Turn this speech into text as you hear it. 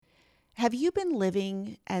Have you been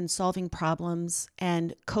living and solving problems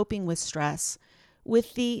and coping with stress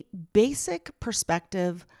with the basic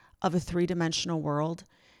perspective of a three-dimensional world?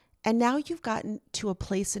 And now you've gotten to a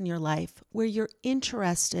place in your life where you're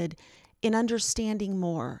interested in understanding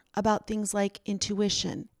more about things like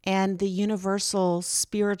intuition and the universal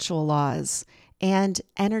spiritual laws and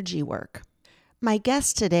energy work. My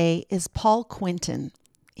guest today is Paul Quinton.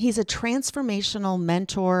 He's a transformational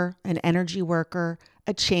mentor, an energy worker,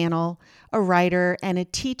 a channel, a writer, and a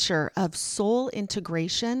teacher of soul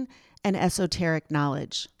integration and esoteric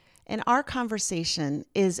knowledge. And our conversation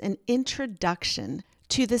is an introduction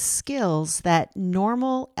to the skills that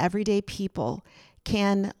normal, everyday people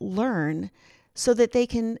can learn so that they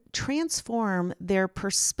can transform their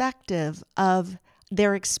perspective of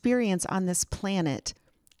their experience on this planet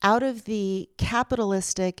out of the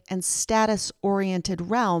capitalistic and status-oriented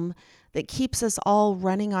realm that keeps us all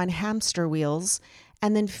running on hamster wheels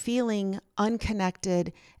and then feeling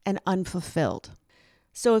unconnected and unfulfilled.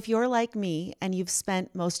 So if you're like me and you've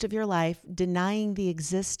spent most of your life denying the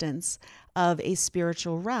existence of a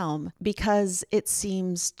spiritual realm because it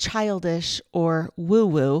seems childish or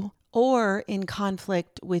woo-woo or in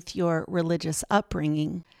conflict with your religious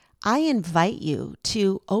upbringing, I invite you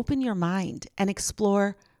to open your mind and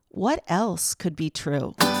explore what else could be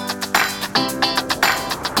true.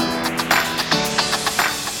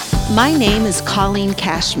 My name is Colleen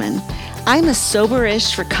Cashman. I'm a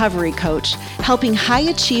sober-ish recovery coach, helping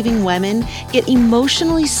high-achieving women get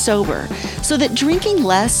emotionally sober so that drinking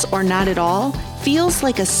less or not at all feels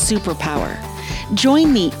like a superpower.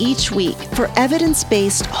 Join me each week for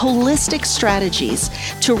evidence-based, holistic strategies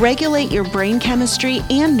to regulate your brain chemistry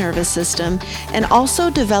and nervous system, and also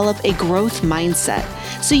develop a growth mindset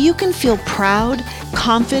so you can feel proud,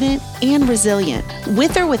 confident, and resilient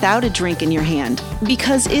with or without a drink in your hand,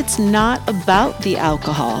 because it's not about the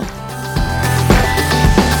alcohol.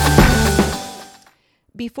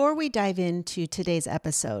 Before we dive into today's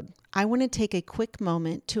episode, I want to take a quick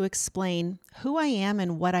moment to explain who I am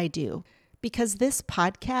and what I do, because this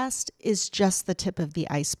podcast is just the tip of the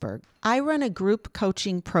iceberg. I run a group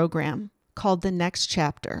coaching program called The Next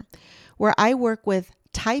Chapter, where I work with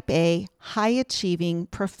type A, high-achieving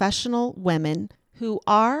professional women who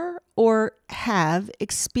are or have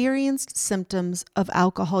experienced symptoms of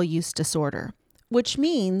alcohol use disorder, which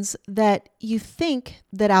means that you think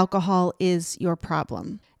that alcohol is your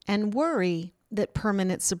problem and worry that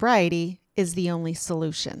permanent sobriety is the only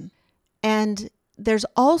solution. And there's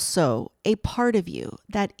also a part of you,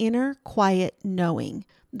 that inner quiet knowing,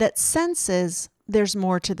 that senses there's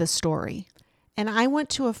more to the story. And I want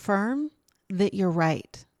to affirm that you're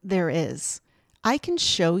right, there is. I can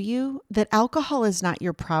show you that alcohol is not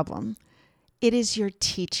your problem. It is your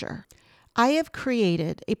teacher. I have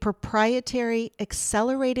created a proprietary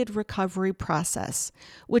accelerated recovery process,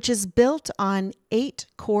 which is built on 8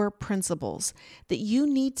 core principles that you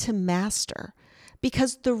need to master.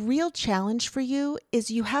 Because the real challenge for you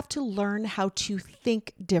is you have to learn how to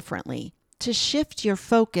think differently, to shift your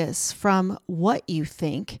focus from what you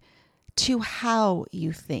think to how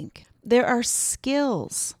you think. There are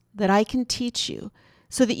skills that I can teach you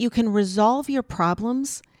so that you can resolve your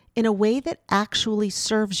problems in a way that actually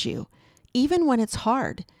serves you, even when it's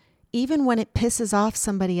hard, even when it pisses off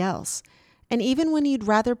somebody else, and even when you'd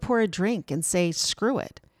rather pour a drink and say, screw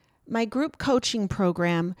it. My group coaching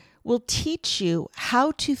program will teach you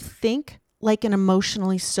how to think like an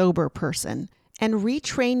emotionally sober person and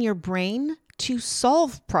retrain your brain to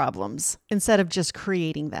solve problems instead of just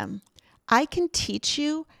creating them. I can teach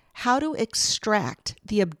you how to extract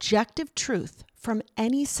the objective truth from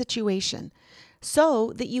any situation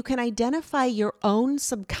so that you can identify your own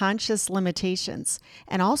subconscious limitations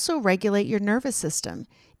and also regulate your nervous system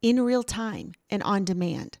in real time and on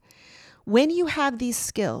demand. When you have these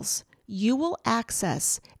skills, you will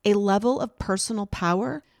access a level of personal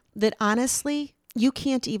power that honestly, you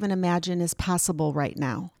can't even imagine is possible right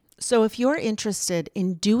now. So if you're interested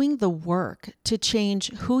in doing the work to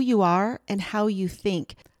change who you are and how you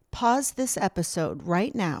think, pause this episode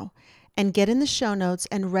right now and get in the show notes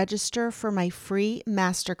and register for my free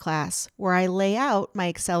masterclass where I lay out my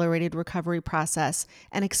accelerated recovery process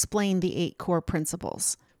and explain the 8 core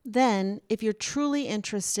principles. Then, if you're truly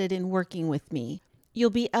interested in working with me, you'll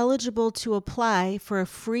be eligible to apply for a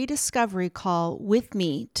free discovery call with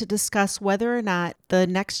me to discuss whether or not the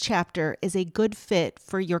next chapter is a good fit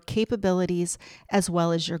for your capabilities as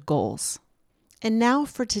well as your goals. And now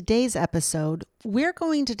for today's episode, we're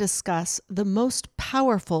going to discuss the most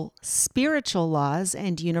powerful spiritual laws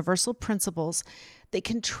and universal principles that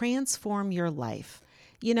can transform your life.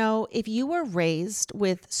 You know, if you were raised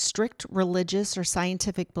with strict religious or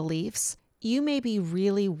scientific beliefs, you may be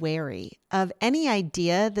really wary of any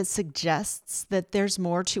idea that suggests that there's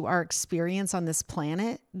more to our experience on this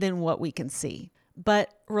planet than what we can see.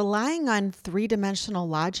 But relying on three-dimensional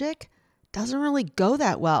logic doesn't really go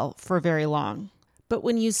that well for very long. But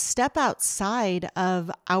when you step outside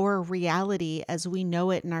of our reality as we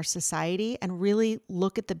know it in our society and really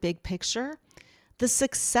look at the big picture, the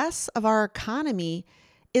success of our economy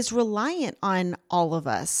is reliant on all of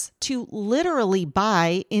us to literally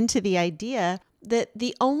buy into the idea that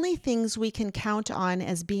the only things we can count on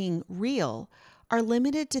as being real are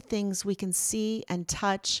limited to things we can see and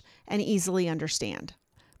touch and easily understand.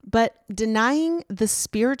 But denying the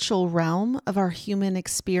spiritual realm of our human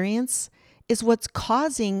experience is what's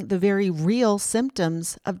causing the very real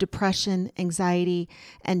symptoms of depression, anxiety,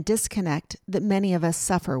 and disconnect that many of us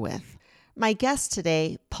suffer with. My guest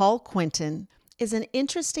today, Paul Quinton, is an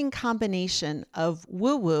interesting combination of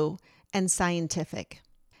woo-woo and scientific.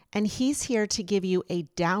 And he's here to give you a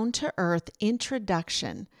down-to-earth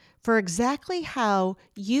introduction for exactly how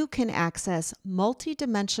you can access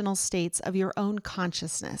multidimensional states of your own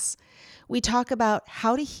consciousness. We talk about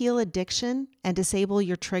how to heal addiction and disable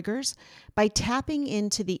your triggers by tapping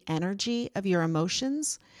into the energy of your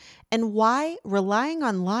emotions, and why relying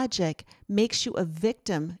on logic makes you a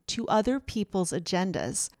victim to other people's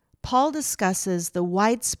agendas. Paul discusses the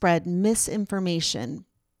widespread misinformation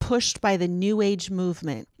pushed by the New Age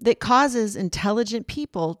movement that causes intelligent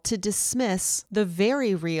people to dismiss the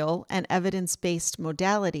very real and evidence-based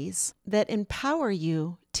modalities that empower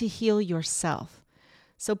you to heal yourself.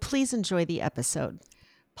 So please enjoy the episode.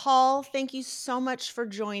 Paul, thank you so much for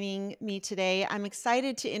joining me today. I'm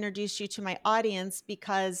excited to introduce you to my audience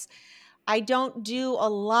because I don't do a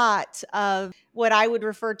lot of what I would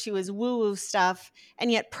refer to as woo-woo stuff.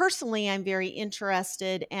 And yet personally, I'm very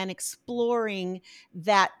interested in exploring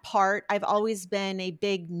that part. I've always been a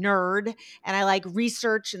big nerd and I like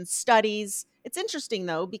research and studies. It's interesting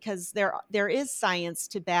though, because there is science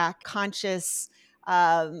to back conscious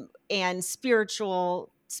and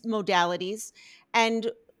spiritual modalities.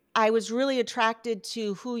 And I was really attracted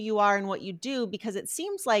to who you are and what you do because it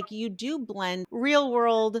seems like you do blend real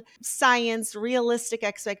world science, realistic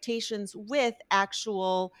expectations with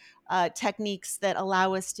actual techniques that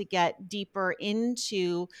allow us to get deeper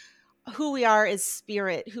into who we are as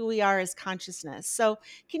spirit, who we are as consciousness. So,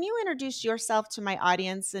 can you introduce yourself to my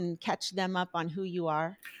audience and catch them up on who you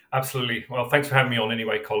are? Absolutely. Well, thanks for having me on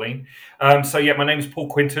anyway, Colleen. My name is Paul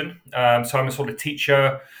Quinton. I'm a sort of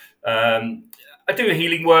teacher. Um, I do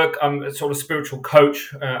healing work. I'm a sort of spiritual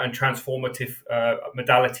coach and transformative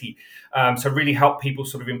modality. Really help people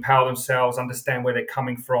sort of empower themselves, understand where they're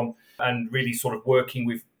coming from, and really sort of working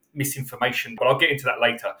with misinformation. But I'll get into that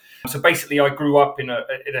later. So basically, I grew up in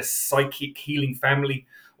a psychic healing family,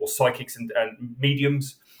 or psychics and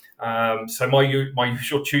mediums. My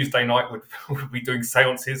usual Tuesday night would be doing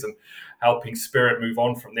seances and helping spirit move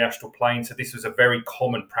on from the astral plane. So this was a very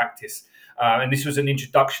common practice, and this was an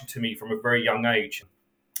introduction to me from a very young age.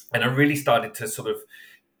 And I really started to sort of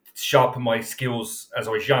sharpen my skills as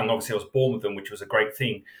I was young. Obviously, I was born with them, which was a great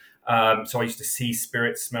thing. So I used to see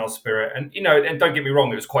spirit, smell spirit, and and don't get me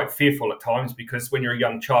wrong, it was quite fearful at times because when you're a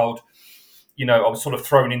young child, I was sort of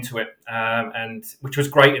thrown into it, and which was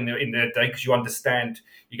great in the day because you understand,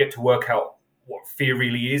 you get to work out what fear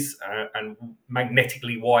really is, and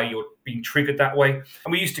magnetically why you're being triggered that way.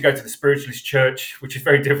 And we used to go to the spiritualist church, which is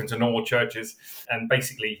very different to normal churches. And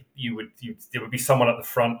basically, there would be someone at the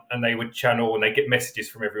front, and they would channel, and they get messages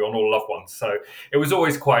from everyone, all loved ones. So it was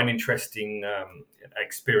always quite an interesting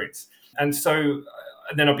experience. And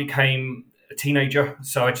then I became a teenager,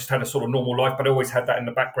 so I just had a sort of normal life, but I always had that in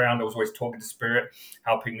the background. I was always talking to spirit,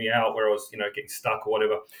 helping me out where I was, getting stuck or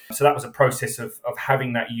whatever. So that was a process of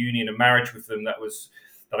having that union and marriage with them that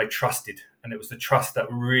I trusted, and it was the trust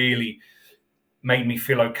that really made me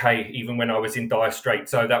feel okay, even when I was in dire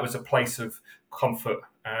straits. So that was a place of comfort,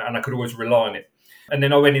 and I could always rely on it. And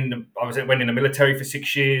then I went in the military for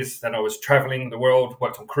 6 years. Then I was traveling the world,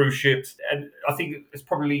 worked on cruise ships, and I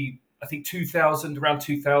think 2000, around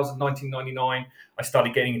 2000, 1999, I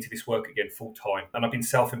started getting into this work again full time. And I've been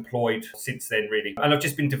self-employed since then, really. And I've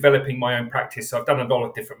just been developing my own practice. So I've done a lot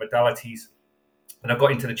of different modalities, and I've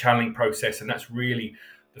got into the channeling process, and that's really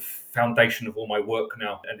the foundation of all my work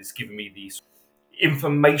now. And it's given me these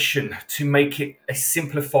information to make it a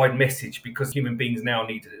simplified message, because human beings now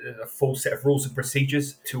need a full set of rules and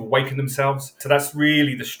procedures to awaken themselves. So that's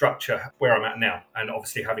really the structure where I'm at now, and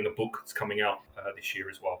obviously having a book that's coming out this year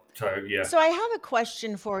as well. So yeah. So I have a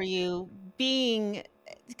question for you, being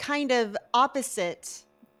kind of opposite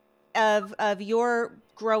of your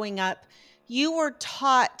growing up, you were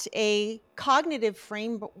taught a cognitive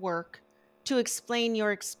framework to explain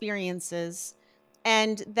your experiences.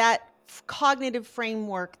 And that cognitive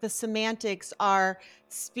framework, the semantics are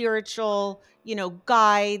spiritual,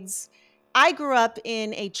 guides. I grew up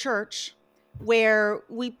in a church where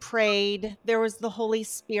we prayed, there was the Holy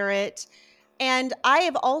Spirit. And I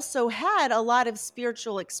have also had a lot of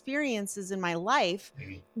spiritual experiences in my life,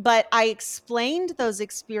 Mm. but I explained those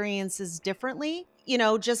experiences differently,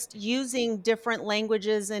 just using different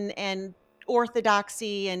languages and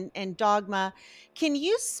orthodoxy and dogma. Can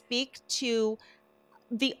you speak to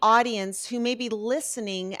the audience who may be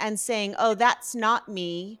listening and saying, "Oh, that's not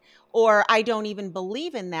me," or "I don't even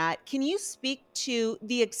believe in that"? Can you speak to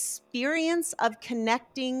the experience of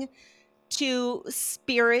connecting to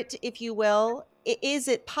spirit, if you will? Is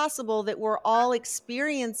it possible that we're all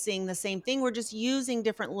experiencing the same thing? We're just using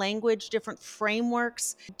different language, different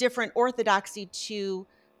frameworks, different orthodoxy to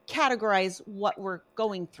categorize what we're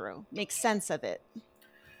going through, make sense of it.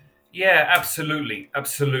 Yeah, absolutely,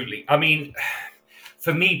 absolutely. I mean,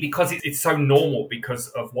 for me, because it's so normal because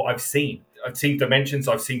of what I've seen dimensions,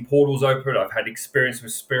 I've seen portals open, I've had experience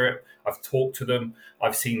with spirit, I've talked to them,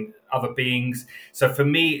 I've seen other beings. So for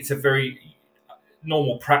me, it's a very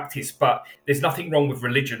normal practice. But there's nothing wrong with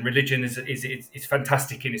religion. Religion is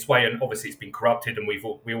fantastic in its way, and obviously it's been corrupted, and we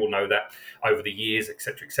all know that over the years,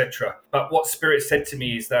 etc., etc. But what spirit said to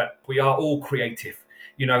me is that we are all creative.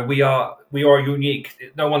 We are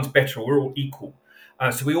unique. No one's better. We're all equal.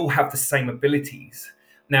 So we all have the same abilities.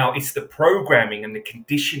 Now it's the programming and the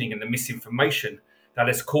conditioning and the misinformation that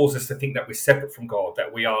has caused us to think that we're separate from God,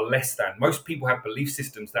 that we are less than. Most people have belief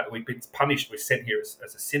systems that we've been punished, we're sent here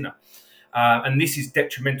as a sinner. And this is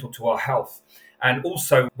detrimental to our health. And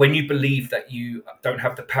also, when you believe that you don't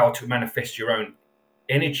have the power to manifest your own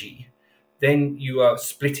energy, then you are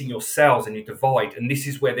splitting your cells and you divide. And this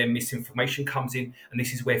is where their misinformation comes in. And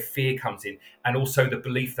this is where fear comes in. And also the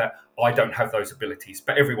belief that I don't have those abilities,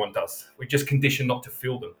 but everyone does. We're just conditioned not to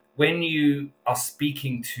feel them. When you are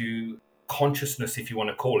speaking to consciousness, if you want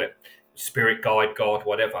to call it, spirit guide, God,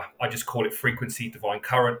 whatever, I just call it frequency, divine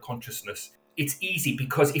current, consciousness. It's easy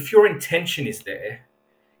because if your intention is there,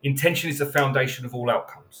 intention is the foundation of all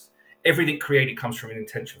outcomes. Everything created comes from an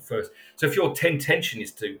intention first. So if your intention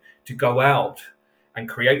is to go out and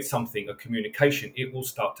create something, a communication, it will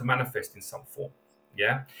start to manifest in some form.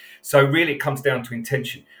 Yeah. So really, it comes down to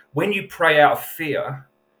intention. When you pray out of fear,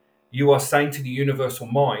 you are saying to the universal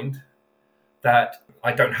mind that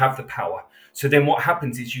I don't have the power. So then what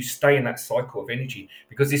happens is you stay in that cycle of energy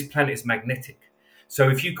because this planet is magnetic. So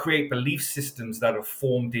if you create belief systems that are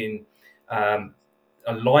formed in um,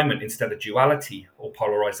 alignment instead of duality or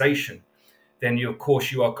polarization, then of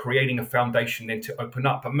course you are creating a foundation then to open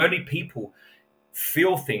up. But many people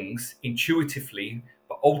feel things intuitively,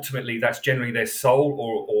 but ultimately that's generally their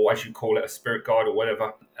soul, or as you call it, a spirit guide or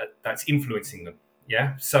whatever, that's influencing them.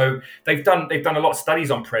 Yeah. So they've done a lot of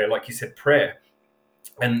studies on prayer, like you said, prayer,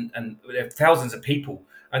 and there are thousands of people,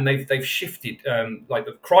 and they've shifted. Like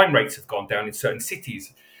the crime rates have gone down in certain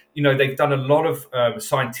cities. They've done a lot of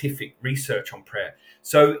scientific research on prayer.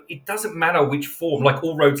 So it doesn't matter which form. Like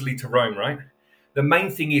all roads lead to Rome, right? The main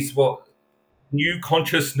thing is what new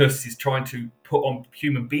consciousness is trying to put on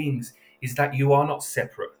human beings is that you are not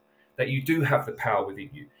separate, that you do have the power within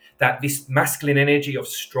you, that this masculine energy of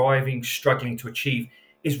striving, struggling to achieve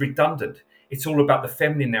is redundant. It's all about the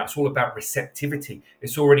feminine now. It's all about receptivity.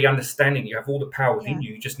 It's already understanding you have all the power Yeah. within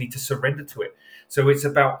you. You just need to surrender to it. So it's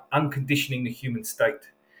about unconditioning the human state.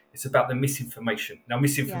 It's about the misinformation. Now, Yeah.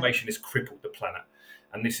 misinformation has crippled the planet.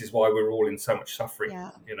 And this is why we're all in so much suffering,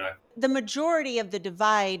 Yeah. you know. The majority of the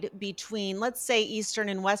divide between, let's say, Eastern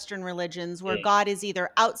and Western religions, where Mm. God is either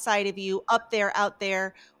outside of you, up there, out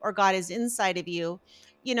there, or God is inside of you,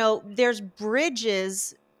 there's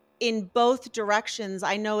bridges in both directions.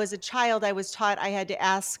 I know as a child, I was taught I had to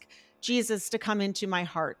ask Jesus to come into my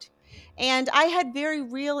heart. And I had very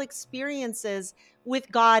real experiences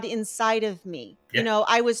with God inside of me. Yeah.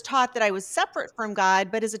 I was taught that I was separate from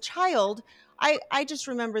God, but as a child, I just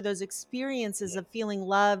remember those experiences of feeling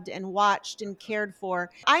loved and watched and cared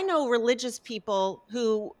for. I know religious people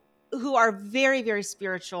who are very, very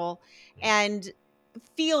spiritual and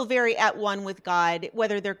feel very at one with God,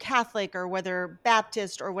 whether they're Catholic or whether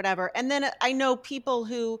Baptist or whatever. And then I know people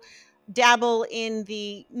who dabble in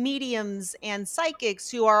the mediums and psychics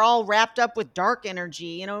who are all wrapped up with dark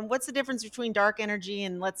energy. And what's the difference between dark energy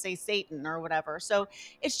and, let's say, Satan or whatever? So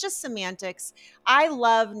it's just semantics. I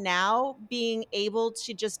love now being able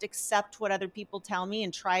to just accept what other people tell me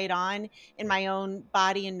and try it on in my own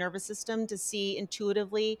body and nervous system to see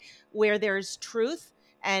intuitively where there's truth.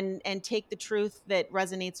 and take the truth that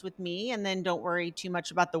resonates with me, and then don't worry too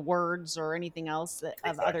much about the words or anything else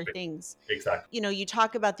of other Exactly. things. Exactly. You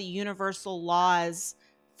talk about the universal laws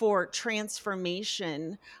for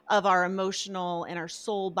transformation of our emotional and our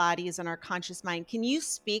soul bodies and our conscious mind. Can you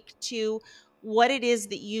speak to what it is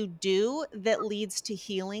that you do that leads to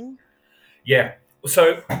healing? Yeah.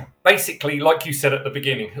 So basically, like you said at the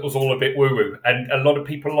beginning, it was all a bit woo woo. And a lot of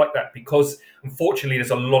people like that because unfortunately, there's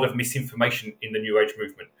a lot of misinformation in the New Age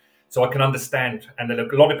movement. So I can understand. And there are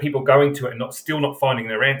a lot of people going to it and still not finding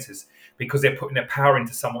their answers because they're putting their power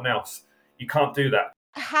into someone else. You can't do that.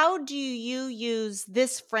 How do you use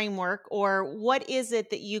this framework, or what is it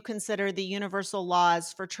that you consider the universal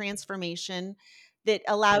laws for transformation that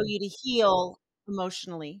allow you to heal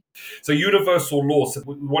emotionally? So universal laws. So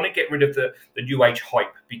we want to get rid of the new age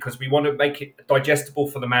hype because we want to make it digestible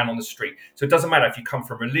for the man on the street. So it doesn't matter if you come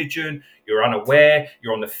from religion, you're unaware,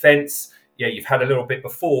 you're on the fence. Yeah, you've had a little bit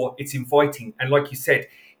before. It's inviting, and like you said,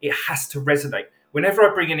 it has to resonate. Whenever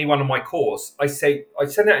I bring anyone on my course, I send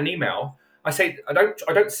out an email. I say I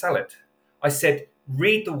don't sell it. I said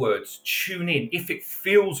read the words, tune in. If it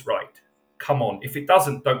feels right, come on. If it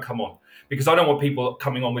doesn't, don't come on because I don't want people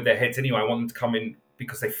coming on with their heads anyway. I want them to come in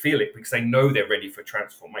because they feel it, because they know they're ready for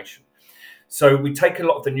transformation. So we take a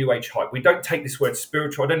lot of the new age hype. We don't take this word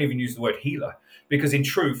spiritual. I don't even use the word healer because in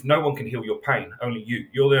truth, no one can heal your pain, only you.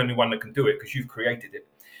 You're the only one that can do it because you've created it.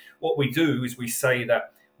 What we do is we say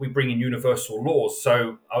that we bring in universal laws.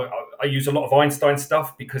 So I use a lot of Einstein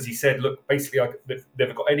stuff because he said, look, basically, I've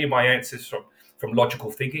never got any of my answers from logical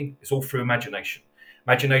thinking. It's all through imagination.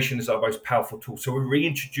 Imagination is our most powerful tool. So we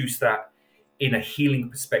reintroduce that in a healing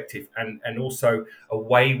perspective and also a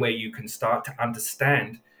way where you can start to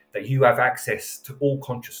understand that you have access to all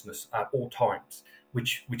consciousness at all times,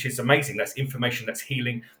 which is amazing. That's information, that's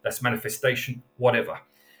healing, that's manifestation, whatever.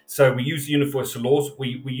 So we use the universal laws.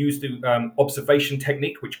 We use the observation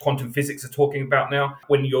technique, which quantum physics are talking about now.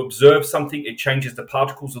 When you observe something, it changes the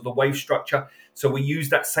particles of the wave structure. So we use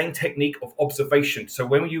that same technique of observation. So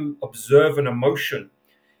when you observe an emotion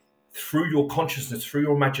through your consciousness, through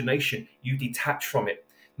your imagination, you detach from it.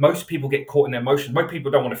 Most people get caught in their emotions. Most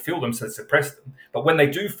people don't want to feel them, so they suppress them. But when they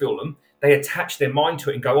do feel them, they attach their mind to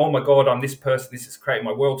it and go, oh my God, I'm this person. This is creating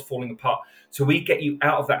my world's falling apart. So we get you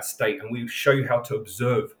out of that state and we show you how to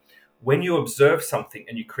observe. When you observe something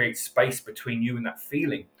and you create space between you and that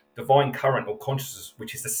feeling, divine current or consciousness,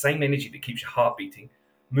 which is the same energy that keeps your heart beating,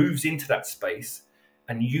 moves into that space,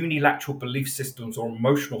 and unilateral belief systems or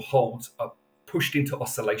emotional holds are pushed into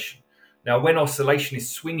oscillation. Now, when oscillation is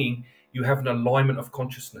swinging, you have an alignment of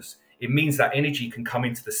consciousness. It means that energy can come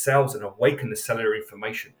into the cells and awaken the cellular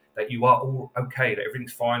information that you are all okay, that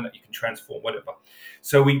everything's fine, that you can transform, whatever.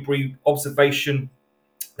 So we bring observation,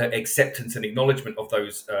 acceptance and acknowledgement of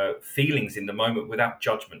those feelings in the moment without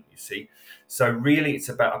judgment, you see. So really it's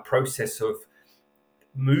about a process of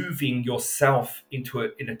moving yourself into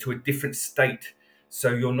a different state so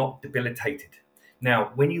you're not debilitated.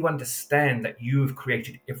 Now, when you understand that you have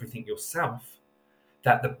created everything yourself,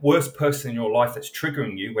 that the worst person in your life that's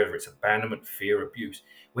triggering you, whether it's abandonment, fear, abuse,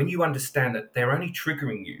 when you understand that they're only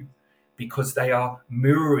triggering you because they are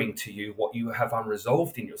mirroring to you what you have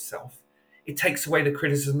unresolved in yourself, it takes away the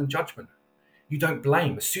criticism and judgment. You don't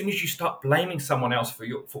blame. As soon as you start blaming someone else for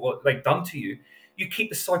what they've done to you, you keep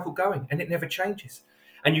the cycle going and it never changes.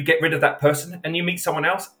 And you get rid of that person and you meet someone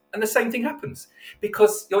else and the same thing happens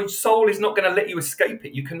because your soul is not going to let you escape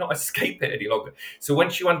it. You cannot escape it any longer. So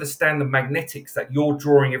once you understand the magnetics that you're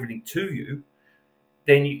drawing everything to you,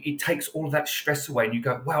 then it takes all of that stress away and you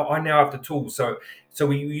go, wow, I now have the tools. So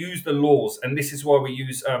we use the laws, and this is why we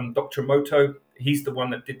use Dr. Moto. He's the one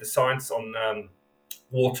that did the science on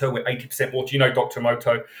water. We're 80% water. You know Dr.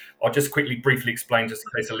 Moto. I'll just quickly briefly explain just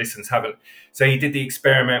in case the listeners haven't. So he did the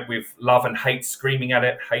experiment with love and hate, screaming at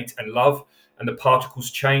it, hate and love, and the particles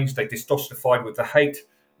changed. They detoxified with the hate,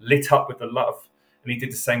 lit up with the love. And he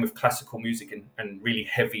did the same with classical music and really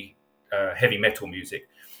heavy metal music.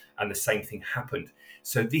 And the same thing happened.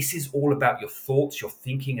 So this is all about your thoughts, your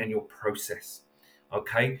thinking, and your process.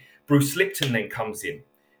 Okay. Bruce Lipton then comes in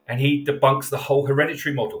and he debunks the whole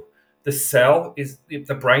hereditary model.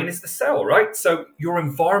 The brain is the cell, right? So your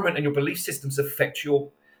environment and your belief systems affect your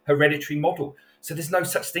hereditary model. So there's no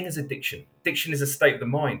such thing as addiction. Addiction is a state of the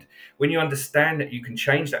mind. When you understand that you can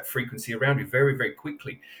change that frequency around you very, very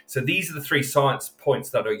quickly. So these are the three science points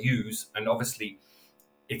that I use, and obviously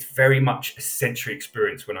it's very much a sensory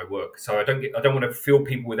experience when I work. So I don't want to fill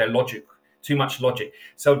people with their logic, too much logic.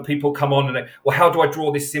 So people come on and they, well, how do I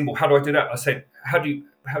draw this symbol? How do I do that? I said, how do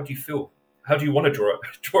you feel? How do you want to draw it?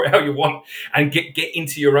 Draw it how you want and get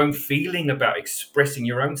into your own feeling about expressing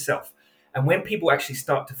your own self. And when people actually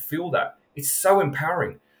start to feel that, it's so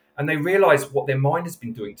empowering. And they realize what their mind has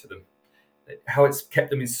been doing to them, how it's kept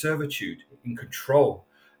them in servitude, in control.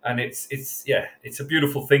 And it's a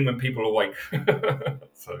beautiful thing when people awake.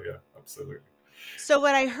 So yeah, absolutely. So,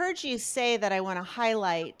 what I heard you say that I want to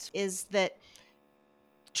highlight is that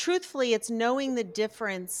truthfully, it's knowing the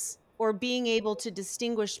difference or being able to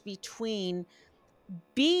distinguish between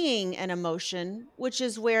being an emotion, which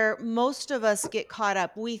is where most of us get caught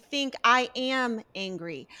up. We think, I am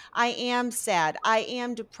angry, I am sad, I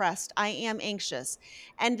am depressed, I am anxious.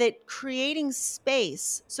 And that creating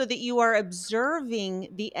space so that you are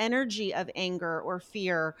observing the energy of anger or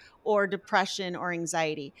fear or depression or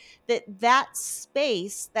anxiety, that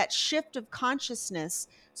space, that shift of consciousness,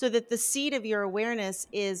 so that the seed of your awareness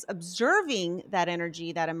is observing that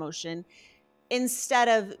energy, that emotion, instead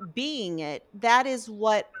of being it. That is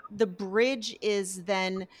what the bridge is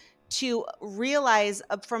then, to realize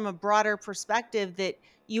from a broader perspective that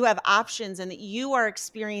you have options and that you are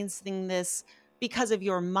experiencing this because of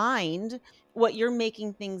your mind, what you're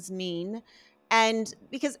making things mean. And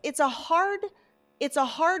because it's a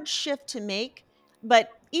hard shift to make.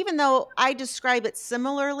 But even though I describe it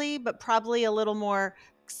similarly, but probably a little more,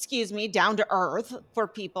 excuse me, down to earth for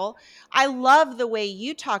people, I love the way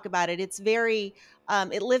you talk about it. It's very,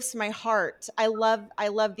 it lifts my heart. I love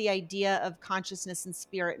the idea of consciousness and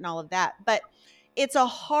spirit and all of that. But it's a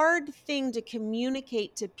hard thing to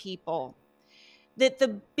communicate to people that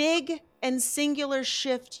the big and singular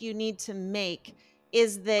shift you need to make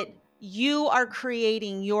is that you are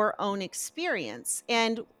creating your own experience.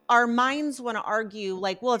 And our minds want to argue,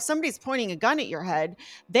 like, well, if somebody's pointing a gun at your head,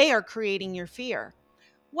 they are creating your fear.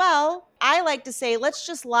 Well, I like to say, let's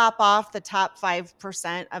just lop off the top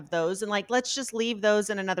 5% of those and, like, let's just leave those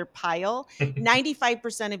in another pile.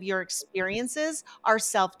 95% of your experiences are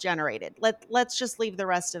self-generated. Let's just leave the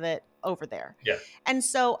rest of it over there. Yeah. And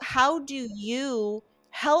so, how do you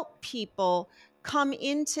help people come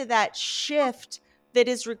into that shift that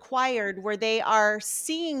is required, where they are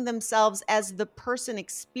seeing themselves as the person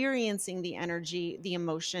experiencing the energy, the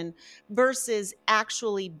emotion, versus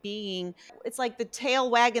actually being, it's like the tail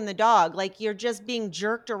wagging the dog, like you're just being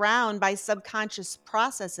jerked around by subconscious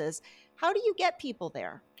processes. How do you get people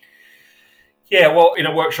there? Yeah, well, in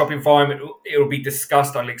a workshop environment, it'll be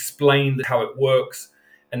discussed. I'll explain how it works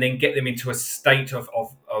and then get them into a state of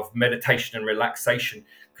meditation and relaxation.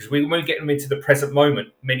 Because when we get them into the present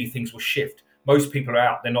moment, many things will shift. Most people are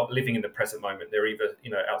out. They're not living in the present moment. They're either,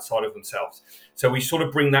 outside of themselves. So we sort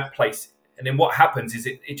of bring that place. And then what happens is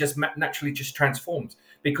it just naturally just transforms,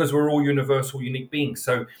 because we're all universal, unique beings.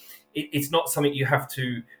 So it's not something you have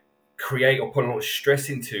to create or put a lot of stress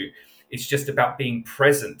into. It's just about being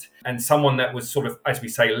present. And someone that was sort of, as we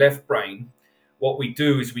say, left brain, what we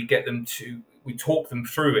do is we talk them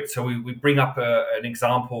through it. So we bring up an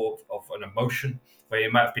example of an emotion where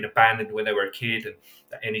it might have been abandoned when they were a kid and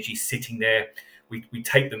that energy sitting there. We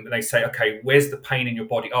take them and they say, okay, where's the pain in your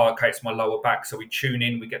body? Oh, okay, it's my lower back. So we tune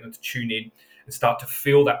in, we get them to tune in and start to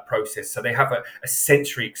feel that process. So they have a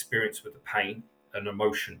sensory experience with the pain and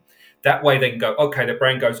emotion. That way they can go, okay, the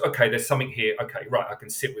brain goes, okay, there's something here. Okay, right, I can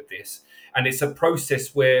sit with this. And it's a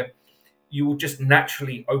process where you will just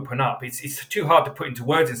naturally open up. It's too hard to put into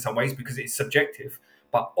words in some ways because it's subjective.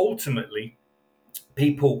 But ultimately,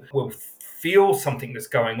 people will feel something that's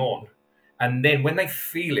going on. And then when they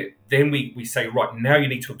feel it, then we say, right, now you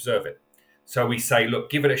need to observe it. So we say, look,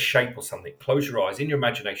 give it a shape or something. Close your eyes in your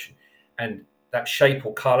imagination. And that shape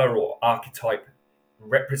or color or archetype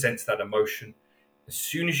represents that emotion. As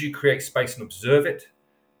soon as you create space and observe it,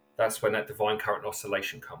 that's when that divine current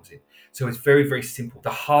oscillation comes in. So it's very, very simple. The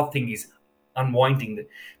hard thing is unwinding.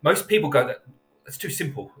 Most people go, that's too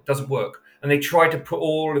simple. It doesn't work. And they try to put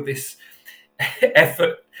all of this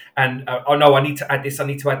effort and, oh no, I need to add this, I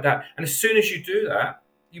need to add that. And as soon as you do that,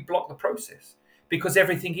 you block the process, because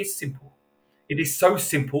everything is simple. It is so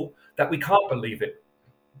simple that we can't believe it.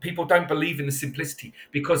 People don't believe in the simplicity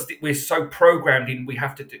because we're so programmed in. We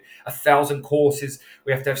have to do 1,000 courses,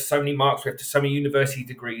 we have to have so many marks, we have to have so many university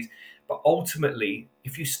degrees. But ultimately,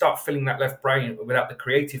 if you start filling that left brain without the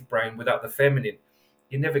creative brain, without the feminine,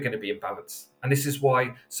 you're never going to be in balance. And this is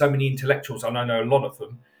why so many intellectuals, and I know a lot of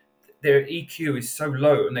them, their EQ is so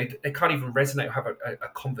low and they can't even resonate or have a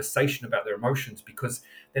conversation about their emotions because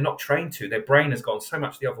they're not trained to. Their brain has gone so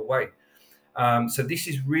much the other way. So this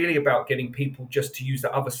is really about getting people just to use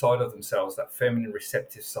the other side of themselves, that feminine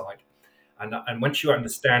receptive side. And once you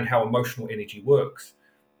understand how emotional energy works,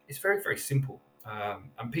 it's very, very simple.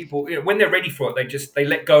 And people, when they're ready for it, they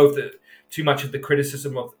let go of too much of the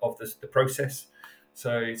criticism of the process.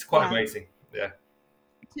 So it's quite Yeah. amazing. Yeah.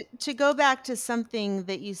 To go back to something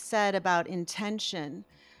that you said about intention,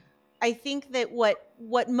 I think that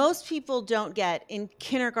what most people don't get in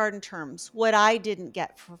kindergarten terms, what I didn't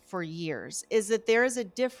get for years, is that there is a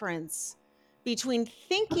difference between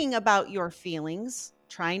thinking about your feelings,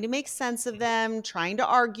 trying to make sense of them, trying to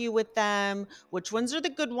argue with them, which ones are the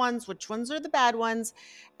good ones, which ones are the bad ones,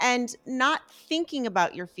 and not thinking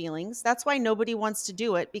about your feelings. That's why nobody wants to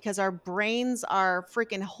do it, because our brains are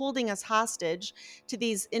freaking holding us hostage to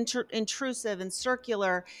these intrusive and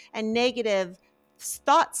circular and negative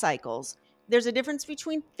thought cycles. There's a difference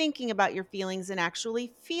between thinking about your feelings and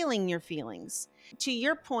actually feeling your feelings. To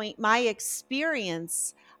your point, my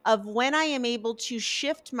experience of when I am able to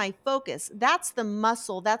shift my focus, that's the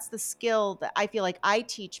muscle, that's the skill that I feel like I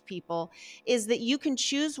teach people, is that you can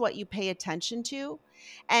choose what you pay attention to.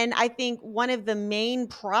 And I think one of the main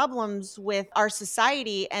problems with our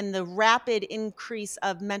society and the rapid increase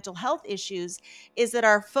of mental health issues is that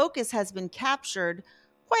our focus has been captured,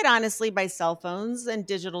 quite honestly, by cell phones and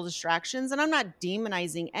digital distractions. And I'm not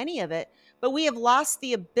demonizing any of it, but we have lost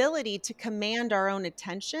the ability to command our own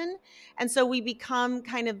attention. And so we become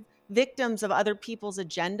kind of victims of other people's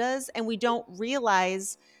agendas, and we don't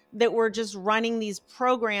realize that we're just running these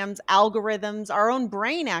programs, algorithms. Our own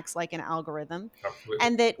brain acts like an algorithm. Absolutely.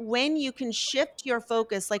 And that when you can shift your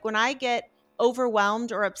focus, like when I get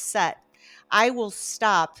overwhelmed or upset, I will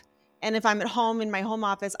stop. And if I'm at home in my home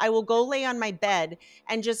office, I will go lay on my bed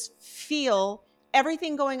and just feel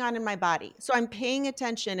everything going on in my body. So I'm paying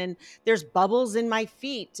attention, and there's bubbles in my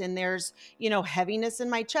feet, and there's, heaviness in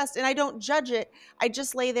my chest, and I don't judge it. I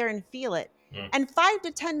just lay there and feel it. Mm. And 5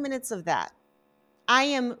 to 10 minutes of that, I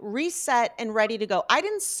am reset and ready to go. I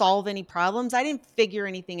didn't solve any problems. I didn't figure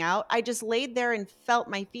anything out. I just laid there and felt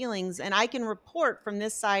my feelings. And I can report from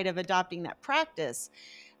this side of adopting that practice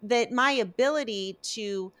that my ability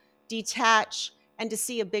to detach and to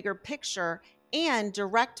see a bigger picture and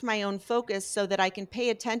direct my own focus so that I can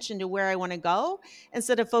pay attention to where I want to go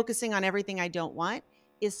instead of focusing on everything I don't want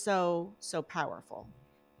is so, so powerful.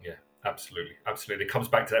 Yeah, absolutely. Absolutely. It comes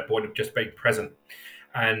back to that point of just being present.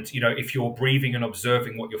 And, if you're breathing and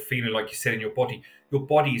observing what you're feeling, like you said, in your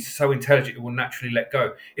body is so intelligent, it will naturally let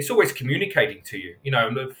go. It's always communicating to you.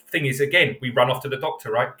 And the thing is, again, we run off to the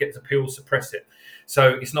doctor, right? Get the pills, suppress it.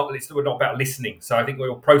 So we're not about listening. So I think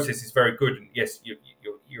your process is very good. And yes,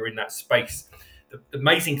 you're in that space. The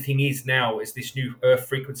amazing thing is now is this new earth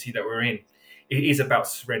frequency that we're in. It is about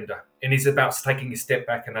surrender, and it's about taking a step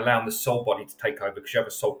back and allowing the soul body to take over, because you have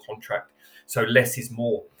a soul contract. So less is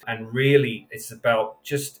more. And really, it's about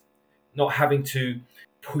just not having to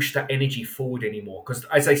push that energy forward anymore. Because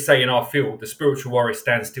as they say in our field, the spiritual warrior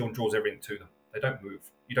stands still and draws everything to them. They don't move.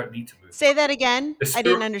 You don't need to move. Say that again. I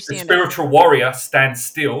didn't The understand it. spiritual warrior stands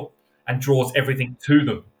still and draws everything to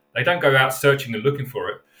them. They don't go out searching and looking for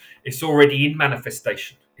it. It's already in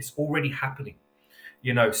manifestation. It's already happening.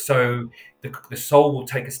 So the soul will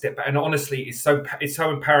take a step back. And honestly, it's so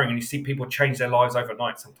empowering. And you see people change their lives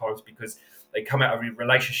overnight sometimes, because they come out of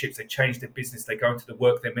relationships, they change their business, they go into the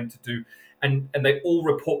work they're meant to do, and they all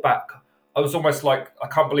report back. I was almost like, I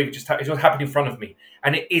can't believe it just happened in front of me.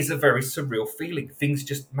 And it is a very surreal feeling. Things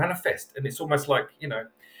just manifest, and it's almost like,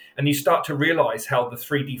 and you start to realize how the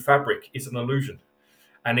 3D fabric is an illusion.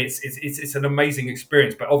 And it's an amazing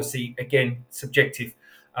experience, but obviously, again, subjective,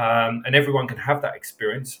 and everyone can have that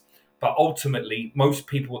experience. But ultimately, most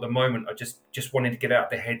people at the moment are just wanting to get out of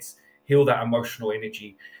their heads, heal that emotional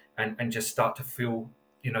energy, and just start to feel,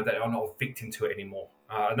 that they're not a victim to it anymore.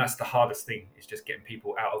 And that's the hardest thing, is just getting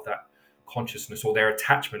people out of that consciousness or their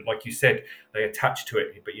attachment. Like you said, they attach to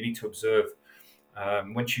it, but you need to observe.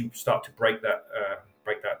 Once you start to break that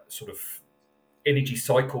sort of energy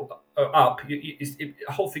cycle up, the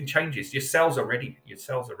whole thing changes. Your cells are ready. Your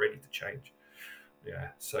cells are ready to change. Yeah.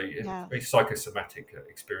 So Yeah. very psychosomatic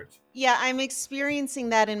experience. Yeah, I'm experiencing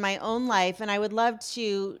that in my own life. And I would love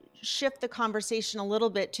to shift the conversation a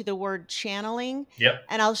little bit to the word channeling. Yep.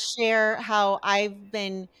 And I'll share how I've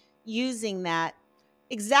been using that.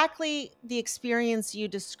 Exactly the experience you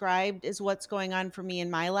described is what's going on for me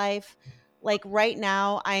in my life. Like right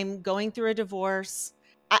now, I'm going through a divorce.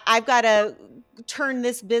 I've got to turn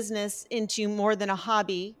this business into more than a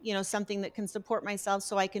hobby, something that can support myself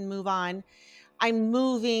so I can move on. I'm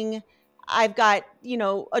moving. I've got,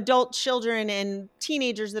 adult children and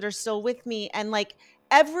teenagers that are still with me, and like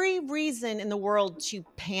every reason in the world to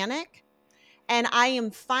panic. And I am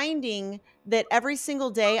finding that every single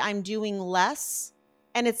day I'm doing less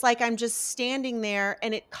And it's like I'm just standing there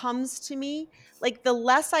and it comes to me. Like the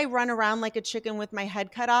less I run around like a chicken with my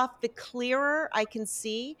head cut off, the clearer I can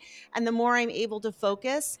see and the more I'm able to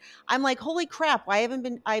focus. I'm like, holy crap, why haven't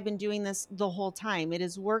been I've been doing this the whole time? It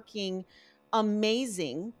is working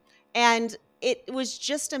amazing. And it was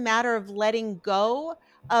just a matter of letting go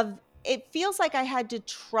of it feels like I had to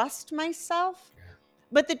trust myself,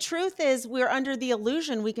 but the truth is, we're under the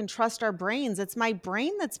illusion we can trust our brains. It's my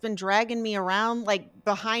brain that's been dragging me around like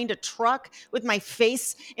behind a truck with my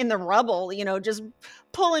face in the rubble, just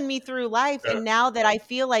pulling me through life. Yeah. And now that I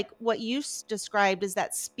feel like what you described is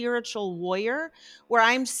that spiritual warrior where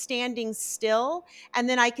I'm standing still and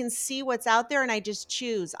then I can see what's out there and I just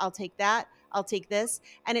choose, I'll take that, I'll take this,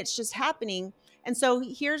 and it's just happening. And so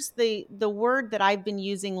here's the word that I've been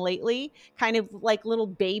using lately, kind of like little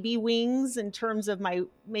baby wings in terms of my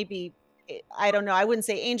maybe I don't know, I wouldn't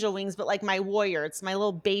say angel wings, but like my warrior. It's my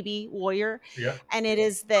little baby warrior. Yeah. And it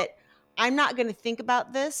is that I'm not going to think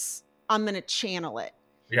about this. I'm going to channel it.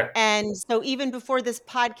 Yeah. And so even before this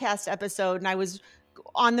podcast episode, and I was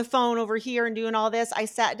on the phone over here and doing all this, I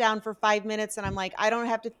sat down for 5 minutes and I'm like, I don't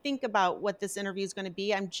have to think about what this interview is going to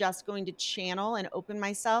be. I'm just going to channel and open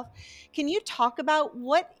myself. Can you talk about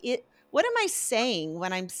what am I saying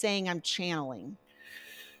when I'm saying I'm channeling?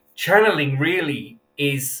 Channeling really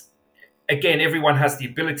is, again, everyone has the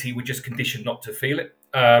ability, we're just conditioned not to feel it.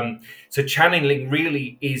 So channeling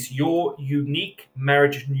really is your unique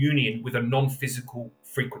marriage and union with a non-physical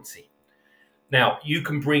frequency. Now, you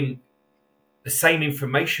can bring the same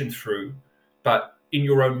information through, but in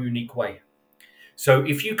your own unique way. So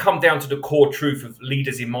if you come down to the core truth of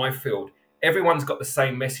leaders in my field, everyone's got the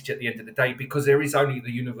same message at the end of the day because there is only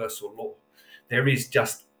the universal law. There is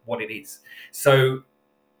just what it is. So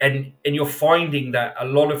and you're finding that a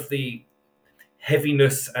lot of the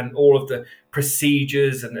heaviness and all of the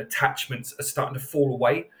procedures and attachments are starting to fall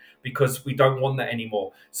away because we don't want that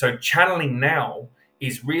anymore. So channeling now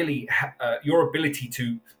is really your ability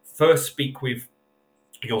to first speak with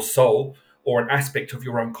your soul or an aspect of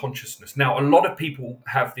your own consciousness. Now, a lot of people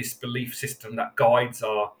have this belief system that guides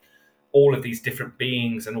are all of these different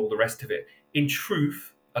beings and all the rest of it. In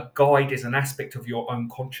truth, a guide is an aspect of your own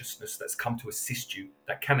consciousness that's come to assist you,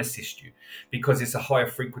 that can assist you, because it's a higher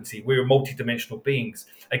frequency. We're multidimensional beings.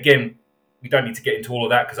 Again, we don't need to get into all of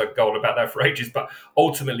that because I could go on about that for ages, but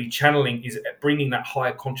ultimately channeling is bringing that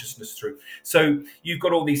higher consciousness through. So you've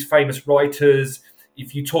got all these famous writers.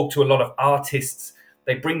 If you talk to a lot of artists,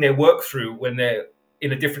 they bring their work through when they're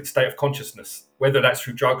in a different state of consciousness, whether that's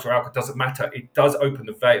through drugs or alcohol, doesn't matter. It does open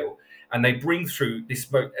the veil and they bring through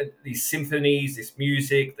these symphonies, this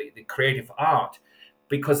music, the creative art,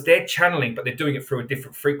 because they're channeling, but they're doing it through a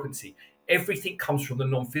different frequency. Everything comes from the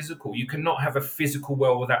non-physical. You cannot have a physical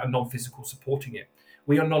world without a non-physical supporting it.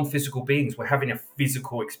 We are non-physical beings. We're having a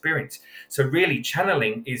physical experience. So really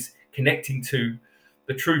channeling is connecting to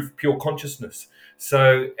the truth, pure consciousness.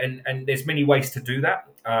 So, and there's many ways to do that.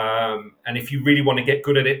 And if you really want to get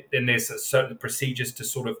good at it, then there's certain procedures to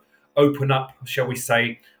sort of open up, shall we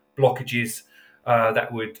say, blockages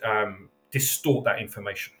that would distort that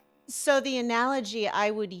information. So the analogy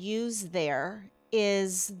I would use there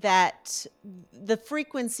is that the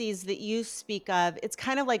frequencies that you speak of, it's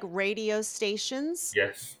kind of like radio stations.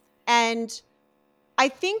 Yes. And I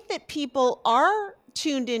think that people are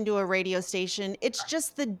tuned into a radio station. It's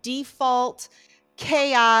just the default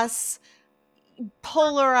chaos,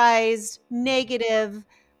 polarized, negative,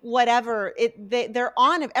 whatever. They're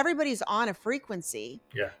on. Everybody's on a frequency,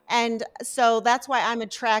 Yeah. and so that's why I'm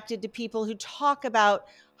attracted to people who talk about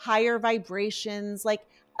higher vibrations. Like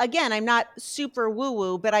again, I'm not super woo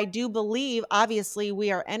woo, but I do believe obviously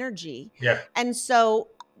we are energy, Yeah. and so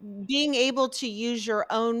being able to use your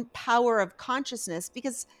own power of consciousness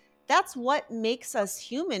because that's what makes us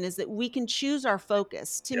human is that we can choose our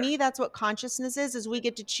focus. To Yeah. me, that's what consciousness is we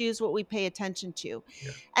get to choose what we pay attention to.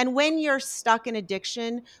 Yeah. And when you're stuck in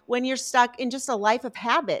addiction, when you're stuck in just a life of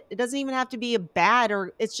habit, it doesn't even have to be a bad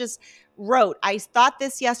or it's just rote. I thought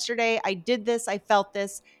this yesterday, I did this, I felt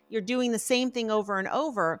this. You're doing the same thing over and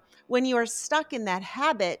over. When you are stuck in that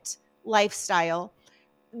habit lifestyle,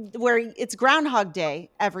 where it's Groundhog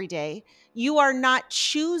Day every day, you are not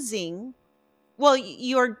choosing. Well,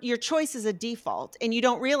 your choice is a default, and you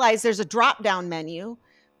don't realize there's a drop down menu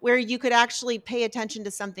where you could actually pay attention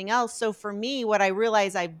to something else. So for me, what I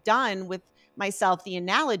realize I've done with myself, the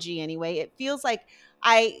analogy anyway, it feels like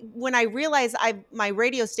when I realize my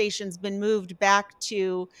radio station's been moved back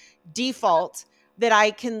to default, that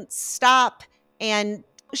I can stop and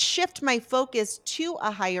shift my focus to a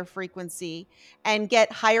higher frequency and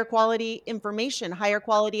get higher quality information, higher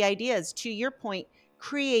quality ideas. To your point,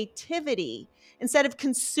 creativity. instead of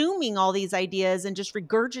consuming all these ideas and just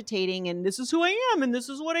regurgitating, and this is who I am, and this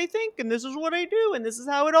is what I think, and this is what I do, and this is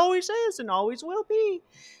how it always is and always will be.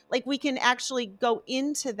 Like, we can actually go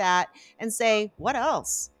into that and say, what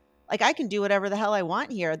else? Like, I can do whatever the hell I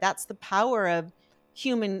want here. That's the power of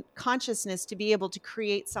human consciousness, to be able to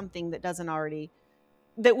create something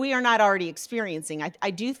that we are not already experiencing.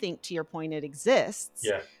 I do think, to your point, it exists,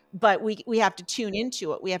 Yeah. but we have to tune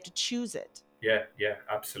into it. We have to choose it. Yeah,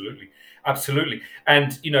 absolutely.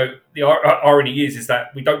 And the irony is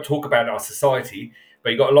that we don't talk about it in our society,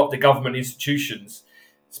 but you got a lot of the government institutions,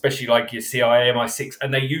 especially like your CIA, MI6,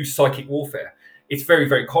 and they use psychic warfare. It's very,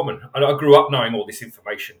 very common. And I grew up knowing all this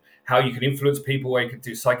information, how you can influence people, how you can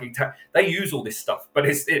do psychic attack. They use all this stuff, but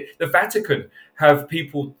the Vatican have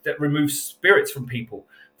people that remove spirits from people.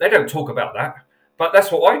 They don't talk about that. But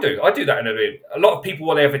that's what I do. I do that in a lot of people,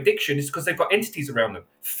 when they have addiction, is because they've got entities around them,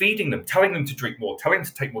 feeding them, telling them to drink more, telling them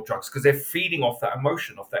to take more drugs, because they're feeding off that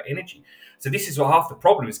emotion, off that energy. So this is what half the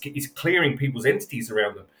problem is clearing people's entities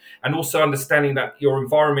around them. And also understanding that your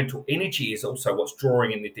environmental energy is also what's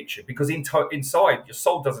drawing in the addiction, because inside, your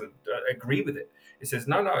soul doesn't agree with it. It says,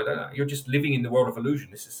 no, you're just living in the world of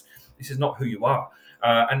illusion. This is not who you are.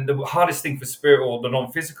 And the hardest thing for spirit or the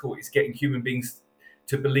non-physical is getting human beings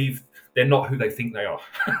to believe they're not who they think they are.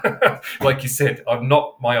 Like you said, I'm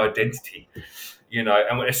not my identity, and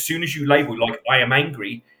as soon as you label, like, I am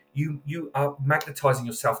angry, you are magnetizing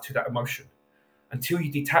yourself to that emotion. Until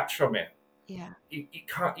you detach from it, Yeah.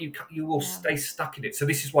 you will stay stuck in it. So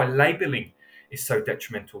this is why labeling is so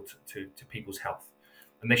detrimental to people's health.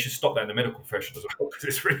 And they should stop that in the medical profession as well, because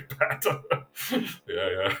it's really bad.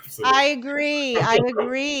 Yeah, absolutely. I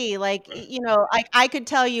agree. Like, I could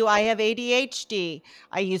tell you I have ADHD.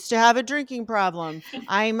 I used to have a drinking problem.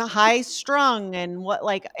 I'm high strung and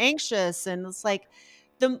anxious. And it's like,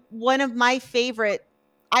 one of my favorite,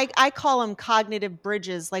 I call them cognitive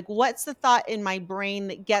bridges. Like, what's the thought in my brain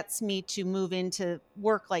that gets me to move into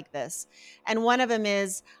work like this? And one of them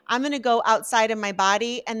is, I'm going to go outside of my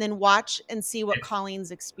body and then watch and see what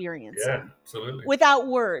Colleen's Yeah, experiencing absolutely. without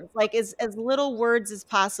words, like as little words as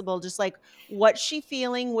possible, just like, what's she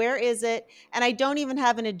feeling, where is it? And I don't even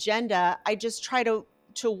have an agenda. I just try to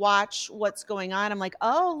watch what's going on. I'm like,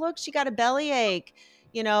 oh, look, she got a bellyache,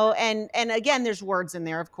 and again, there's words in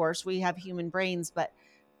there, of course, we have human brains, but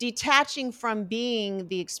detaching from being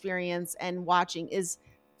the experience and watching is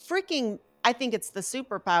freaking, I think it's the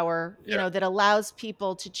superpower, Yeah. that allows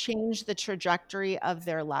people to change the trajectory of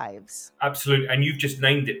their lives. Absolutely. And you've just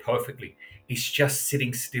named it perfectly. It's just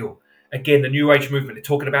sitting still. Again, the New Age movement, they're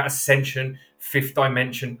talking about ascension, fifth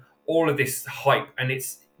dimension, all of this hype. And you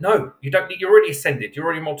don't need, you're already ascended, you're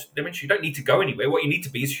already multi-dimensional. You don't need to go anywhere. What you need to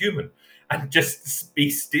be is human, and just be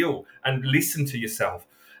still and listen to yourself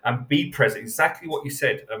and be present. Exactly what you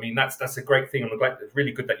said. I mean, that's a great thing. I'm glad, it's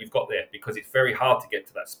really good that you've got there, because it's very hard to get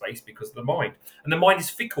to that space because of the mind. And the mind is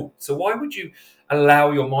fickle. So why would you allow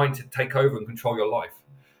your mind to take over and control your life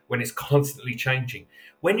when it's constantly changing?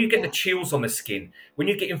 When you get the chills on the skin, when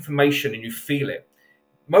you get information and you feel it,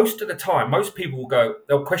 most of the time, most people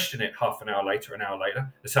they'll question it half an hour later, an hour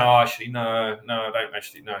later. They say, oh, actually, no, I don't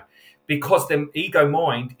actually know. Because the ego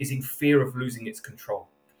mind is in fear of losing its control.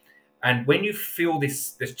 And when you feel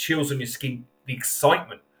there's chills on your skin, the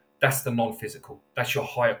excitement, that's the non-physical. That's your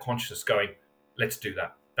higher consciousness going, let's do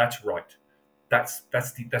that. That's right. That's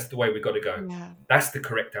the way we've got to go. Yeah. That's the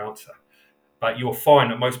correct answer. But you'll find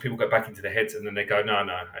that most people go back into their heads and then they go, no,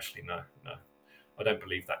 actually, no. I don't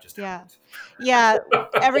believe that just happened. Yeah.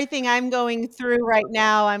 Everything I'm going through right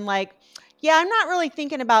now, I'm like, yeah, I'm not really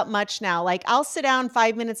thinking about much now. Like, I'll sit down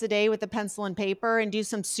 5 minutes a day with a pencil and paper and do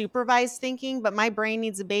some supervised thinking, but my brain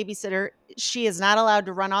needs a babysitter. She is not allowed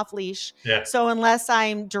to run off leash. Yeah. So unless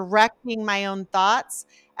I'm directing my own thoughts,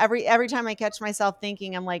 every time I catch myself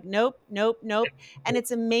thinking, I'm like, nope, nope, nope. And it's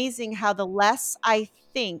amazing how the less I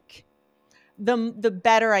think, the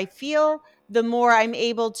better I feel, the more I'm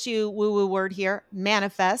able to, woo word here,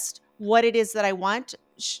 manifest what it is that I want,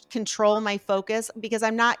 control my focus, because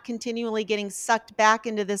I'm not continually getting sucked back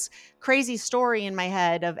into this crazy story in my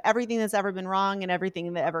head of everything that's ever been wrong and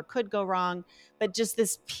everything that ever could go wrong, but just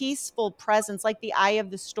this peaceful presence, like the eye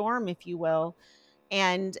of the storm, if you will,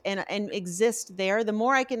 and exist there. The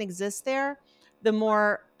more I can exist there, the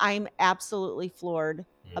more I'm absolutely floored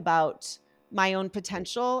about my own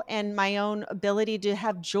potential and my own ability to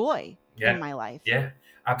have joy in Yeah. my life. Yeah.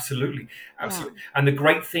 Absolutely. Yeah. And the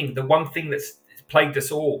great thing, the one thing that's plagued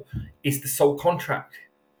us all, is the soul contract.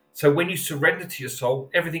 So when you surrender to your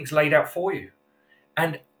soul, everything's laid out for you.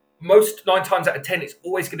 And most 9 times out of 10, it's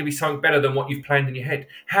always going to be something better than what you've planned in your head.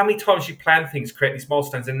 How many times you plan things, create these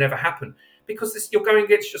milestones, and never happen? because you're going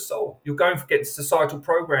against your soul. You're going against societal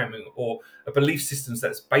programming or a belief systems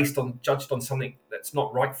that's based on judged on something that's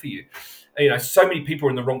not right for you. So many people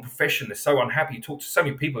are in the wrong profession. They're so unhappy. You talk to so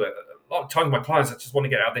many people. A lot of times, my clients that just want to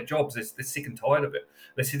get out of their jobs. They're sick and tired of it.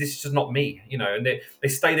 They say, "This is just not me," and they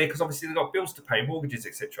stay there because obviously they've got bills to pay, mortgages,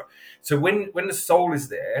 etc. So when the soul is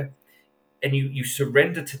there and you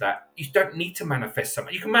surrender to that, you don't need to manifest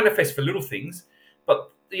something. You can manifest for little things,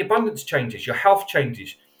 but the abundance changes, your health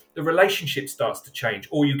changes, the relationship starts to change,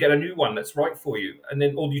 or you get a new one that's right for you, and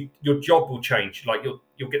then your job will change. Like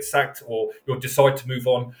you'll get sacked, or you'll decide to move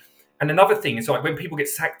on. And another thing is, like, when people get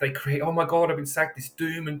sacked, they create, "Oh my God, I've been sacked, this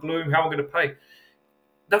doom and gloom, how am I going to pay?"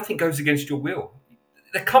 Nothing goes against your will.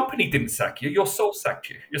 The company didn't sack you, your soul sacked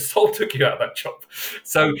you. Your soul took you out of that job.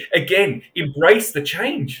 So again, embrace the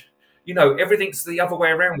change. Everything's the other way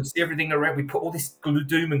around. We see everything around. We put all this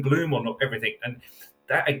doom and gloom on everything. And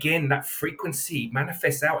that, again, that frequency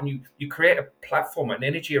manifests out, and you create a platform, an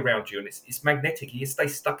energy around you, and it's magnetic. You stay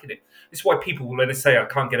stuck in it. This is why people will let us say, "I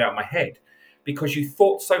can't get out of my head," because you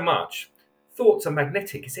thought so much. Thoughts are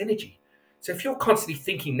magnetic. It's energy. So if you're constantly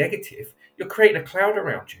thinking negative, you're creating a cloud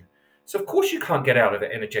around you. So of course you can't get out of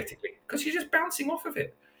it energetically because you're just bouncing off of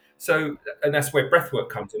it. So, and that's where breath work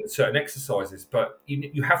comes in, and certain exercises. But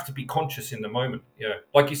you have to be conscious in the moment.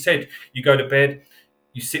 Like you said, you go to bed,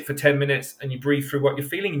 you sit for 10 minutes, and you breathe through what you're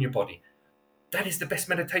feeling in your body. That is the best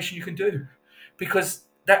meditation you can do, because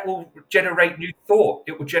that will generate new thought.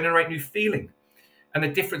 It will generate new feeling. And the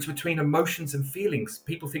difference between emotions and feelings,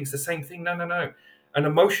 people think it's the same thing. No, no, no. An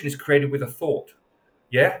emotion is created with a thought.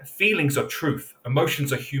 Yeah, feelings are truth.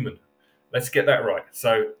 Emotions are human. Let's get that right.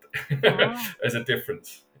 So Wow. there's a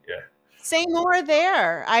difference. Yeah. Say more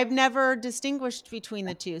there. I've never distinguished between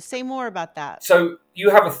the two. Say more about that. So you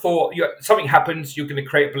have a thought. Something happens. You're going to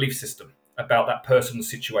create a belief system about that person's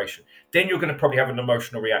situation. Then you're going to probably have an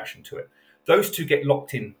emotional reaction to it. Those two get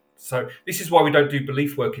locked in. So this is why we don't do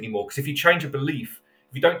belief work anymore. Because if you change a belief,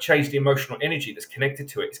 if you don't change the emotional energy that's connected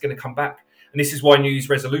to it, it's going to come back. And this is why New Year's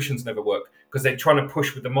resolutions never work, because they're trying to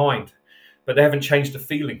push with the mind, but they haven't changed the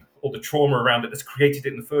feeling or the trauma around it that's created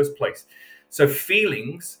it in the first place. So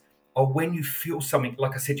feelings are when you feel something,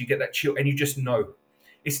 like I said, you get that chill and you just know.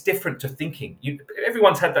 It's different to thinking.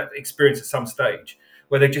 Everyone's had that experience at some stage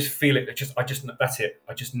where they just feel it. That's it.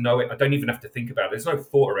 I just know it. I don't even have to think about it. There's no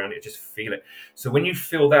thought around it. I just feel it. So when you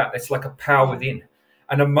feel that, it's like a power Yeah. within.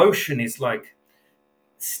 An emotion is like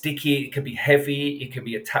sticky. It can be heavy. It can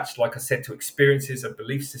be attached, like I said, to experiences and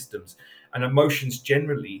belief systems. And emotions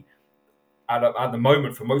generally, at the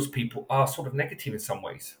moment, for most people, are sort of negative in some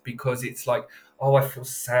ways, because it's like, "Oh, I feel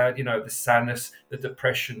sad." The sadness, the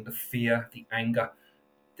depression, the fear, the anger.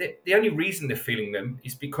 The only reason they're feeling them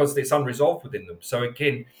is because it's unresolved within them. So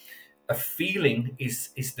again, a feeling is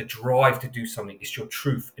the drive to do something. It's your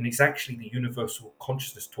truth, and it's actually the universal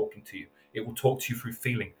consciousness talking to you. It will talk to you through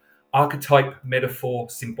feeling. Archetype, metaphor,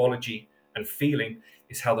 symbology, and feeling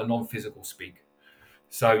is how the non-physical speak.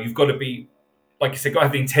 So you've got to be, like you said, got to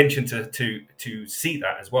have the intention to see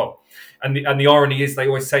that as well. And the irony is, they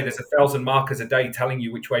always say there's 1,000 markers a day telling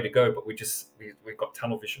you which way to go, but we've got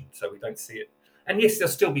tunnel vision, so we don't see it. And yes,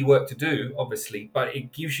 there'll still be work to do, obviously, but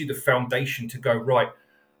it gives you the foundation to go, right,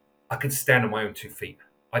 I can stand on my own 2 feet.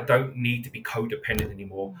 I don't need to be codependent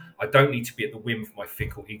anymore. I don't need to be at the whim of my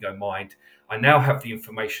fickle ego mind. I now have the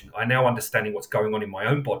information. I now understanding what's going on in my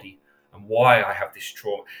own body and why I have this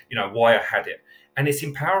trauma, why I had it. And it's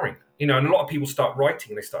empowering. And a lot of people start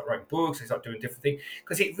writing, they start writing books, they start doing different things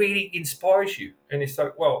because it really inspires you. And it's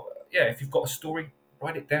like, well, yeah, if you've got a story,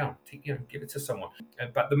 write it down, give it to someone.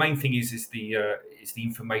 But the main thing is the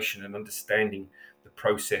information and understanding the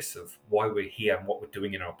process of why we're here and what we're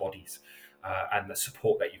doing in our bodies, and the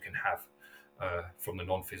support that you can have from the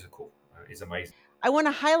non-physical is amazing. I want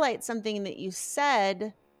to highlight something that you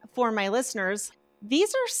said for my listeners. These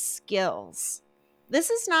are skills. This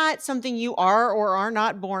is not something you are or are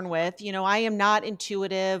not born with. I am not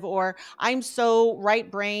intuitive, or I'm so right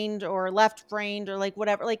brained or left brained, or like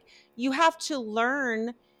whatever. Like, you have to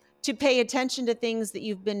learn to pay attention to things that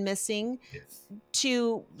you've been missing, Yes.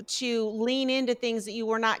 to lean into things that you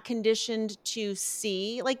were not conditioned to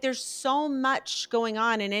see. Like, there's so much going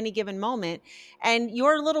on in any given moment, and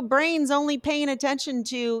your little brain's only paying attention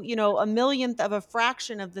to a millionth of a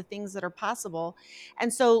fraction of the things that are possible.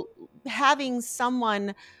 And so having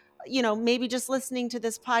someone, maybe just listening to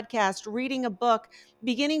this podcast, reading a book,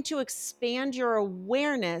 beginning to expand your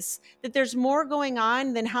awareness that there's more going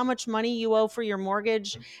on than how much money you owe for your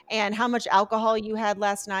mortgage, and how much alcohol you had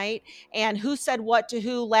last night, and who said what to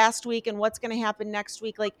who last week, and what's going to happen next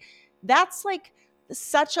week. Like, that's like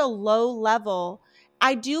such a low level.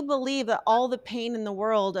 I do believe that all the pain in the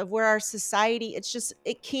world of where our society,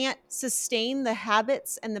 it can't sustain the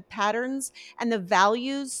habits and the patterns and the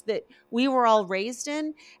values that we were all raised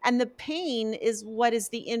in. And the pain is what is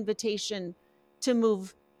the invitation to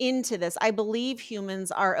move into this. I believe humans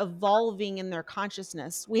are evolving in their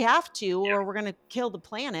consciousness. We have to, or we're going to kill the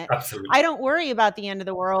planet. Absolutely. I don't worry about the end of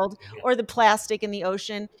the world or the plastic in the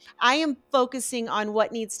ocean. I am focusing on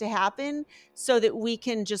what needs to happen so that we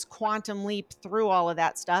can just quantum leap through all of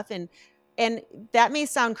that stuff. And that may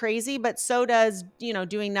sound crazy, but so does,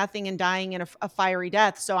 doing nothing and dying in a fiery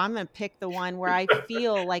death. So I'm going to pick the one where I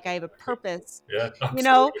feel like I have a purpose. Yeah, You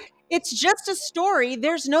know, absolutely. it's just a story.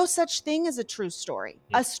 There's no such thing as a true story.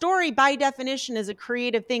 A story, by definition, is a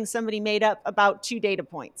creative thing somebody made up about 2 data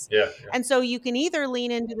points. Yeah, And so you can either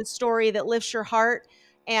lean into the story that lifts your heart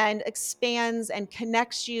and expands and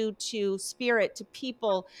connects you to spirit, to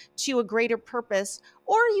people, to a greater purpose,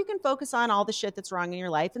 or you can focus on all the shit that's wrong in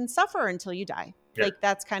your life and suffer until you die. yeah. Like,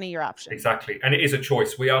 that's kind of your option. Exactly. And it is a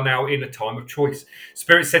choice. We are now in a time of choice.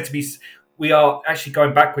 Spirit said to me, we are actually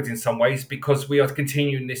going backwards in some ways because we are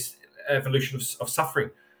continuing this evolution of suffering.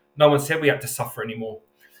 No one said we had to suffer anymore.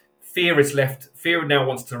 Fear is left. Fear now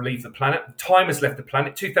wants to leave the planet. Time has left the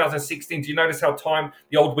planet. 2016, do you notice how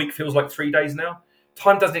the old week feels like 3 days now?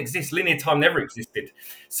 Time doesn't exist. Linear time never existed.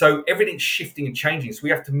 So everything's shifting and changing. So we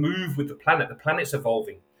have to move with the planet. The planet's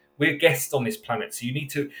evolving. We're guests on this planet. So you need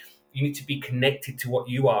to be connected to what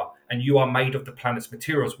you are. And you are made of the planet's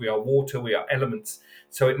materials. We are water. We are elements.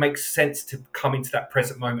 So it makes sense to come into that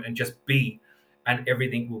present moment and just be. And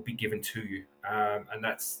everything will be given to you. And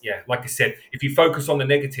that's, like I said, if you focus on the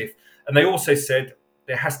negative. And they also said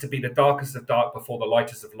there has to be the darkest of dark before the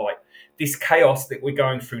lightest of light. This chaos that we're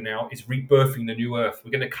going through now is rebirthing the new earth.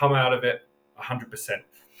 We're going to come out of it 100%.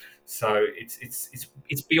 So it's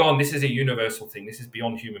beyond. This is a universal thing. This is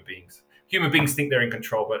beyond human beings. Human beings think they're in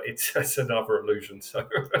control, but it's another illusion. So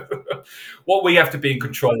what we have to be in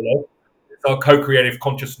control of is our co-creative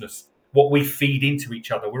consciousness. What we feed into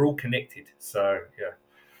each other. We're all connected. So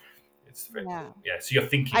it's very cool. Yeah. So you're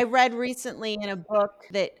thinking. I read recently in a book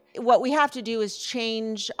that what we have to do is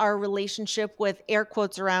change our relationship with air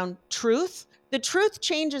quotes around truth. The truth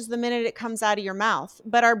changes the minute it comes out of your mouth,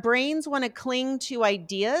 but our brains want to cling to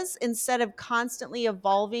ideas instead of constantly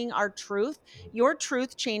evolving our truth. Your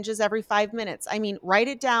truth changes every 5 minutes. I mean, write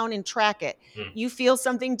it down and track it. You feel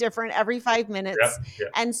something different every 5 minutes. Yeah.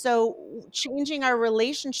 And so changing our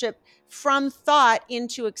relationship from thought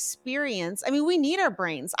into experience. I mean, we need our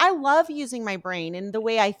brains. I love using my brain and the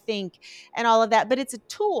way I think and all of that, but it's a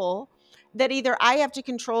tool that either I have to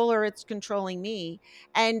control or it's controlling me.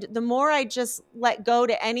 And the more I just let go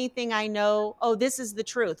to anything I know, oh, this is the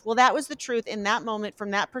truth. Well, that was the truth in that moment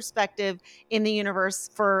from that perspective in the universe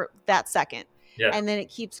for that second. Yeah. And then it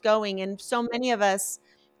keeps going. And so many of us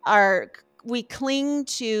we cling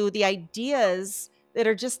to the ideas that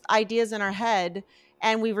are just ideas in our head,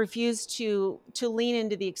 and we refuse to lean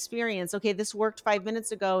into the experience. Okay, this worked 5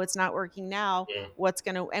 minutes ago, it's not working now.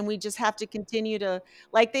 And we just have to continue to,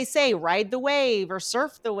 like they say, ride the wave or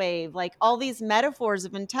surf the wave. Like, all these metaphors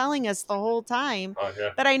have been telling us the whole time.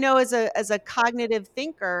 But I know as a cognitive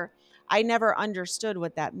thinker, I never understood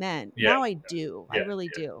what that meant. Now I do. I really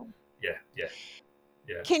do. Yeah.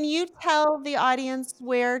 Can you tell the audience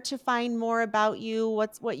where to find more about you,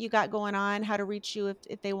 what you got going on, how to reach you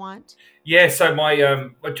if they want? Yeah, so my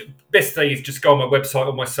best thing is just go on my website.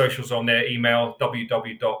 All my socials are on there. Email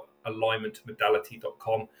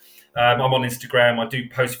www.alignmentmodality.com. I'm on Instagram. I do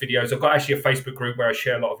post videos. I've got actually a Facebook group where I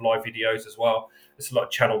share a lot of live videos as well. There's a lot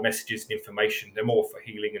of channel messages and information. They're more for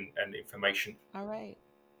healing and information. All right.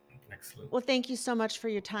 Excellent. Well, thank you so much for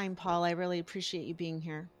your time, Paul. I really appreciate you being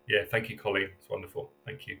here. Yeah, thank you, Colleen. It's wonderful.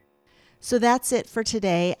 Thank you. So that's it for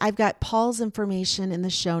today. I've got Paul's information in the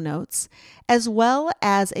show notes, as well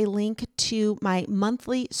as a link to my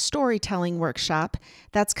monthly storytelling workshop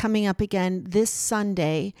that's coming up again this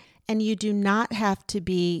Sunday. And you do not have to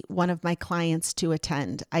be one of my clients to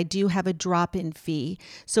attend. I do have a drop-in fee.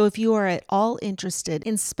 So if you are at all interested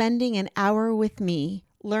in spending an hour with me,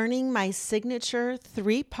 learning my signature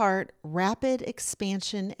 3-part rapid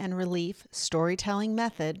expansion and relief storytelling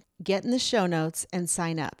method, get in the show notes and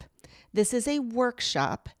sign up. This is a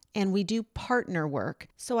workshop and we do partner work,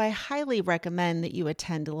 so I highly recommend that you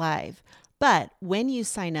attend live. But when you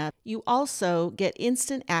sign up, you also get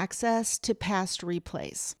instant access to past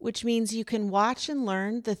replays, which means you can watch and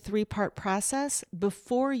learn the 3-part process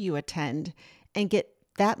before you attend and get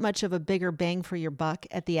that much of a bigger bang for your buck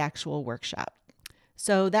at the actual workshop.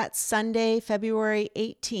 So that's Sunday, February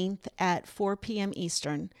 18th at 4 p.m.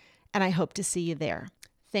 Eastern, and I hope to see you there.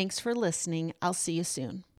 Thanks for listening. I'll see you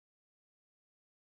soon.